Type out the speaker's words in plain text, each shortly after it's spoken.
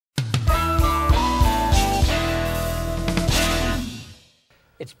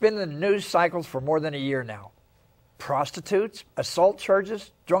It's been in the news cycles for more than a year now. Prostitutes, assault charges,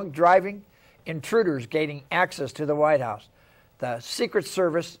 drunk driving, intruders gaining access to the White House. The Secret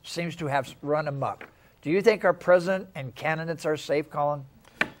Service seems to have run amok. Do you think our president and candidates are safe, Colin?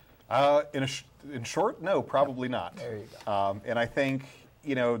 In short, no, probably not. There you go. And I think,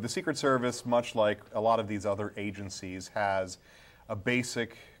 you know, the Secret Service, much like a lot of these other agencies, has a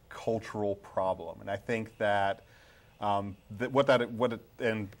basic cultural problem. And I think that, and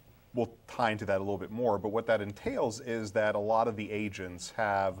we'll tie into that a little bit more, but what that entails is that a lot of the agents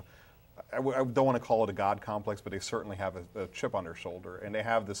have, I don't want to call it a God complex, but they certainly have a chip on their shoulder. And they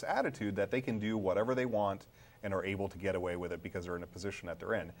have this attitude that they can do whatever they want and are able to get away with it because they're in a position that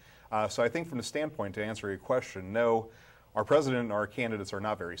they're in. So I think from the standpoint, to answer your question, no, our president and our candidates are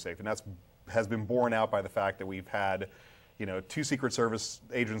not very safe. And that has been borne out by the fact that we've had, you know, 2 Secret Service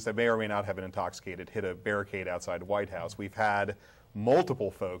agents that may or may not have been intoxicated hit a barricade outside the White House. We've had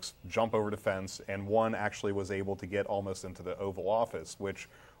multiple folks jump over the fence, and one actually was able to get almost into the Oval Office, which,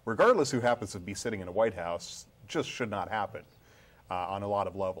 regardless who happens to be sitting in the White House, just should not happen on a lot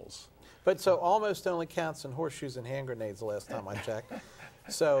of levels. But so almost only counts in horseshoes and hand grenades the last time I checked.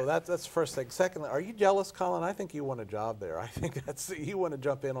 So that's the first thing. Secondly, are you jealous, Colin? I think you want a job there. I think you want to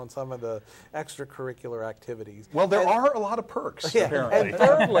jump in on some of the extracurricular activities. Well, there are a lot of perks,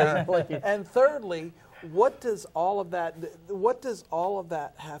 apparently. And thirdly, what does all of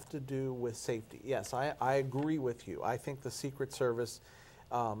that have to do with safety? Yes, I agree with you. I think the Secret Service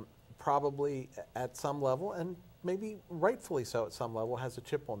probably at some level, and maybe rightfully so at some level, has a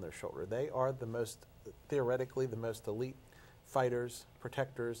chip on their shoulder. They are theoretically the most elite fighters,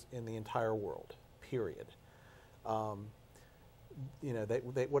 protectors in the entire world, period. You know,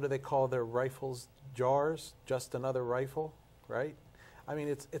 what do they call their rifles? Jars? Just another rifle, right? I mean,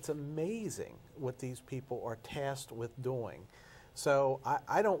 it's amazing what these people are tasked with doing. So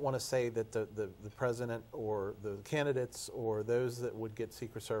I don't want to say that the president or the candidates or those that would get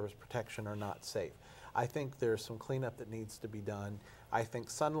Secret Service protection are not safe. I think there's some cleanup that needs to be done. I think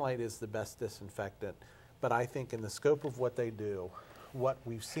sunlight is the best disinfectant. But I think in the scope of what they do, what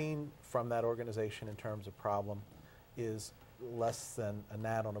we've seen from that organization in terms of problem is less than a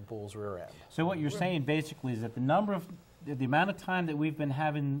gnat on a bull's rear end. So what you're saying basically is that the amount of time that we've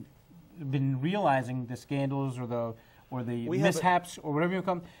been realizing the scandals or the mishaps or whatever you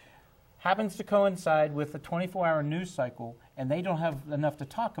call them happens to coincide with the 24-hour news cycle, and they don't have enough to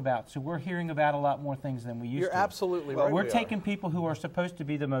talk about. So we're hearing about a lot more things than we used to. You're absolutely right. We're taking people who are supposed to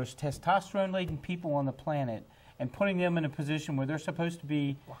be the most testosterone-laden people on the planet and putting them in a position where they're supposed to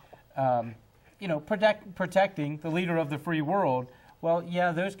be, you know, protecting the leader of the free world. Well,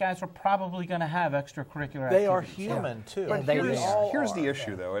 yeah, those guys are probably going to have extracurricular activities. They are human, too. But here's the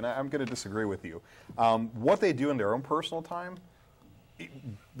issue, though, and I'm going to disagree with you. What they do in their own personal time,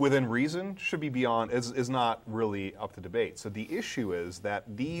 within reason, should be beyond, is not really up to debate. So the issue is that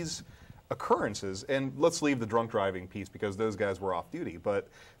these occurrences, and let's leave the drunk driving piece because those guys were off duty, but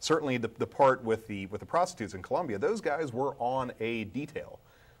certainly the part with the prostitutes in Colombia, those guys were on a detail.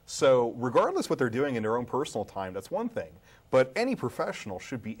 So regardless what they're doing in their own personal time, that's one thing. But any professional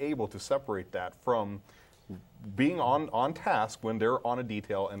should be able to separate that from being on task when they're on a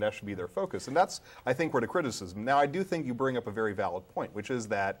detail, and that should be their focus. And that's, I think, where the criticism. Now, I do think you bring up a very valid point, which is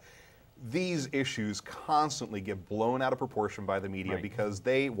that these issues constantly get blown out of proportion by the media because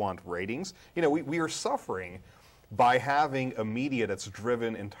they want ratings. You know, we are suffering by having a media that's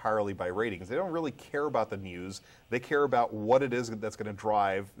driven entirely by ratings. They don't really care about the news. They care about what it is that's going to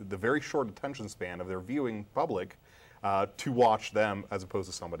drive the very short attention span of their viewing public to watch them as opposed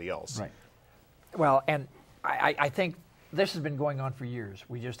to somebody else. Right. Well, and I think this has been going on for years.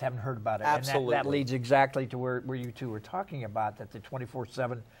 We just haven't heard about it. Absolutely. And that leads exactly to where you two were talking about, that the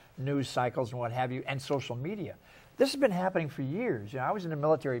 24/7 news cycles and what have you, and social media. This has been happening for years. You know, I was in the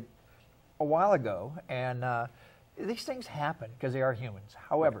military a while ago, and these things happen because they are humans.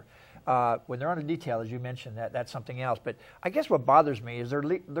 However, when they're on a detail, as you mentioned, that's something else. But I guess what bothers me is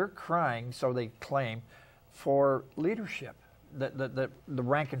they're crying, so they claim, for leadership. The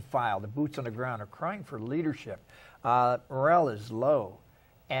rank and file, the boots on the ground, are crying for leadership. Morale is low,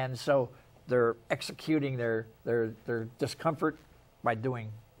 and so they're executing their discomfort by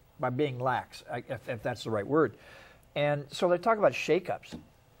being lax, if that's the right word. And so they talk about shakeups.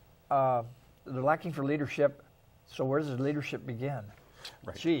 They're lacking for leadership. So where does leadership begin?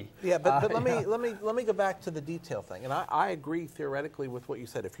 Right. Gee. Yeah, but let me go back to the detail thing. And I agree theoretically with what you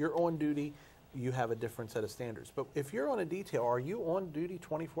said. If you're on duty, you have a different set of standards. But if you're on a detail, are you on duty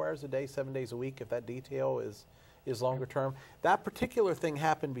 24 hours a day, 7 days a week, if that detail is longer term? That particular thing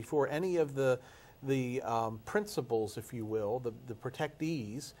happened before any of the the principals, if you will, the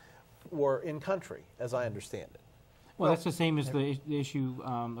protectees, were in country, as I understand it. Well, that's the same as the issue.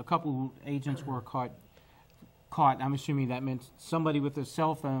 A couple agents were caught. I'm assuming that meant somebody with a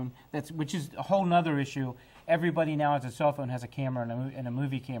cell phone. Which is a whole other issue. Everybody now has a cell phone, has a camera and a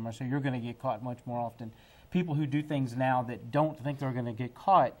movie camera, so you're going to get caught much more often. People who do things now that don't think they're going to get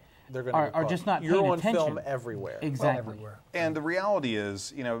caught are just not paying attention. You're on film everywhere. Exactly. Well, everywhere. And the reality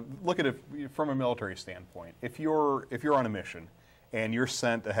is, look at it from a military standpoint. If you're on a mission and you're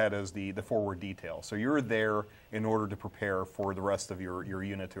sent ahead as the forward detail, so you're there in order to prepare for the rest of your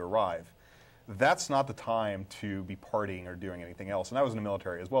unit to arrive, that's not the time to be partying or doing anything else. And I was in the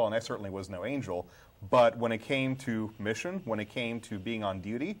military as well, and I certainly was no angel. But when it came to mission, when it came to being on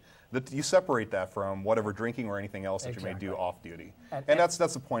duty, you separate that from whatever drinking or anything else that you may do off duty. And that's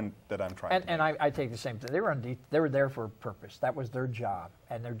the point that I'm trying to make. And I take the same thing. They were there for a purpose. That was their job.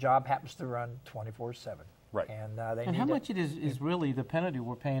 And their job happens to run 24/7. Right. And how much it is really the penalty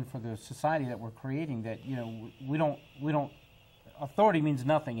we're paying for the society that we're creating, that we don't authority means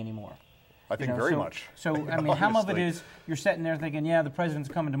nothing anymore. I think very much. So, I mean, how much of it is you're sitting there thinking, yeah, the president's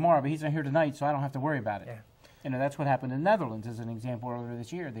coming tomorrow, but he's not here tonight, so I don't have to worry about it. Yeah. That's what happened in the Netherlands as an example earlier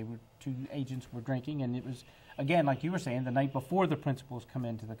this year. Two agents were drinking, and it was, again, like you were saying, the night before the principals come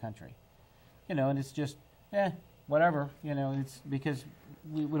into the country. And it's just, whatever. It's because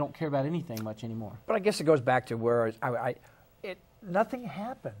we don't care about anything much anymore. But I guess it goes back to where nothing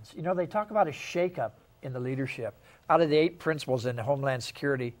happens. They talk about a shakeup in the leadership. Out of the 8 principals in Homeland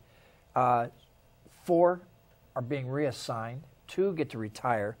Security, 4 are being reassigned, 2 get to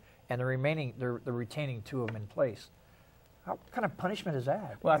retire, and they're retaining 2 of them in place. What kind of punishment is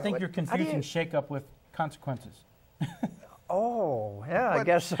that? Well, I think you're confusing shake-up with consequences. Oh, yeah, I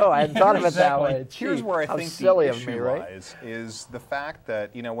guess so. I hadn't thought of it that way. Here's where I think the issue lies, is the fact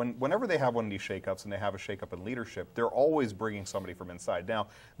that, whenever they have one of these shakeups and they have a shakeup in leadership, they're always bringing somebody from inside. Now,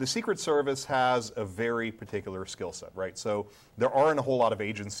 the Secret Service has a very particular skill set, right? So there aren't a whole lot of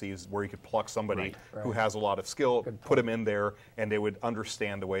agencies where you could pluck somebody who has a lot of skill, put them in there, and they would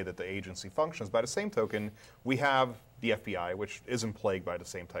understand the way that the agency functions. By the same token, we have the FBI, which isn't plagued by the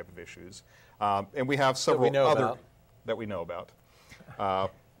same type of issues. And we have several other that we know about.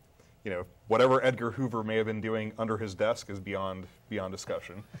 Whatever Edgar Hoover may have been doing under his desk is beyond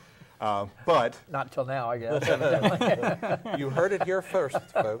discussion. But not till now, I guess. You heard it here first,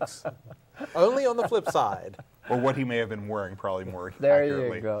 folks. Only on the flip side. Or what he may have been wearing, probably more there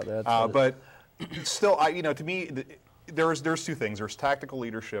accurately. You go. But still, to me, there's 2 things. There's tactical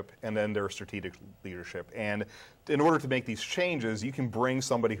leadership, and then there's strategic leadership. And in order to make these changes, you can bring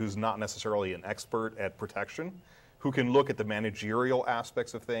somebody who's not necessarily an expert at protection, who can look at the managerial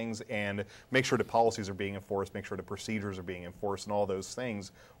aspects of things and make sure the policies are being enforced, make sure the procedures are being enforced, and all those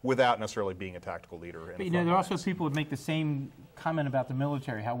things without necessarily being a tactical leader. But there are also people who make the same comment about the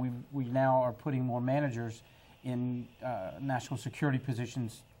military, how we now are putting more managers in national security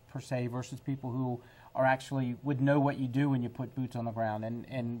positions per se versus people who are actually would know what you do when you put boots on the ground.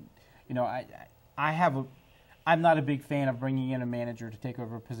 And I'm not a big fan of bringing in a manager to take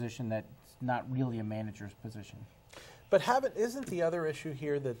over a position that's not really a manager's position. But isn't the other issue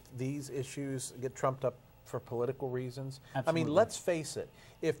here that these issues get trumped up for political reasons? Absolutely. I mean, let's face it.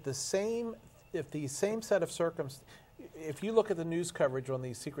 If the same set of circumstances, if you look at the news coverage on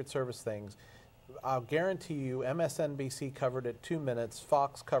these Secret Service things, I'll guarantee you MSNBC covered it 2 minutes,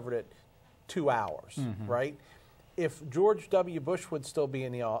 Fox covered it 2 hours, right? If George W. Bush would still be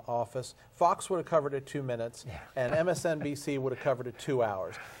in the office, Fox would have covered it 2 minutes, and MSNBC would have covered it 2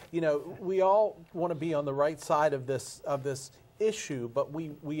 hours. We all want to be on the right side of this issue, but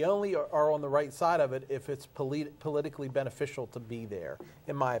we only are on the right side of it if it's politically beneficial to be there,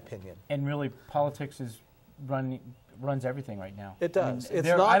 in my opinion. And really, politics runs everything right now. It does.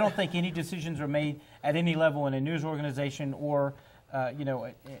 I don't think any decisions are made at any level in a news organization or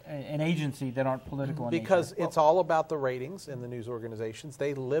an agency that aren't political in because nature. It's all about the ratings in the news organizations.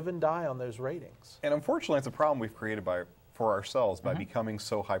 They live and die on those ratings. And unfortunately, it's a problem we've created for ourselves by becoming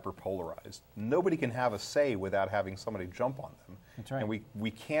so hyper-polarized. Nobody can have a say without having somebody jump on them. That's right. And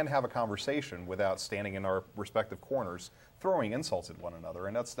we can't have a conversation without standing in our respective corners, throwing insults at one another.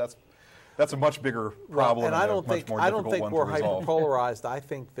 And that's a much bigger problem. And I don't think we're resolve. hyper-polarized. I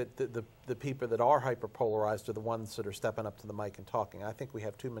think that the people that are hyper-polarized are the ones that are stepping up to the mic and talking. I think we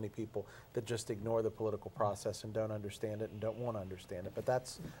have too many people that just ignore the political process and don't understand it and don't want to understand it. But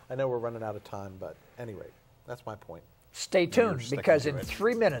I know we're running out of time, but anyway, that's my point. Stay tuned, because in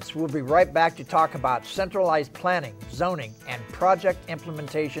 3 minutes we'll be right back to talk about centralized planning, zoning, and project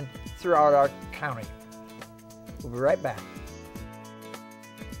implementation throughout our county. We'll be right back.